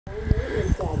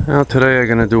Now today I'm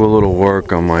going to do a little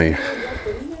work on my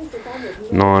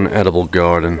non-edible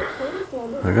garden.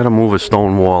 I got to move a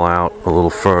stone wall out a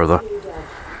little further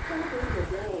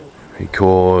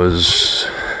because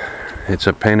it's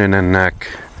a pain in the neck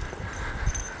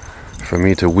for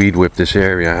me to weed whip this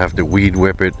area. I have to weed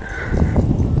whip it,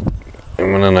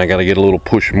 and then I got to get a little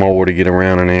push mower to get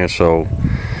around in there, so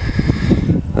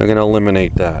I'm going to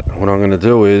eliminate that. What I'm going to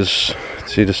do is,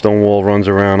 see the stone wall runs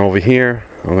around over here.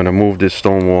 I'm going to move this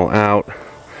stone wall out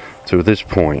to this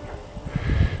point.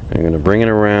 I'm going to bring it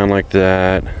around like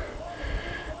that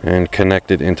and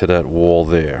connect it into that wall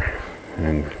there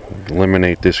and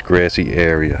eliminate this grassy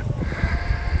area.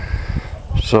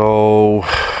 So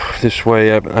this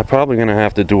way I'm probably going to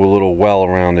have to do a little well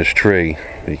around this tree,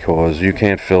 because you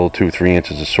can't fill 2-3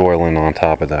 inches of soil in on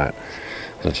top of that.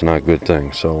 That's not a good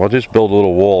thing. So I'll just build a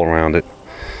little wall around it.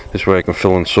 This way I can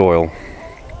fill in soil,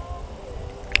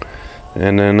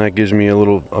 and then that gives me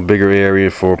a bigger area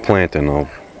for planting.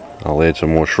 I'll add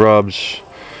some more shrubs,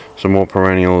 some more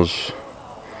perennials,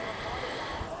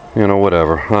 you know,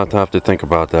 whatever. I'll have to think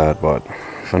about that, but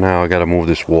for now I got to move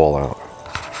this wall out.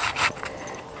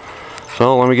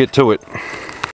 So let me get to it.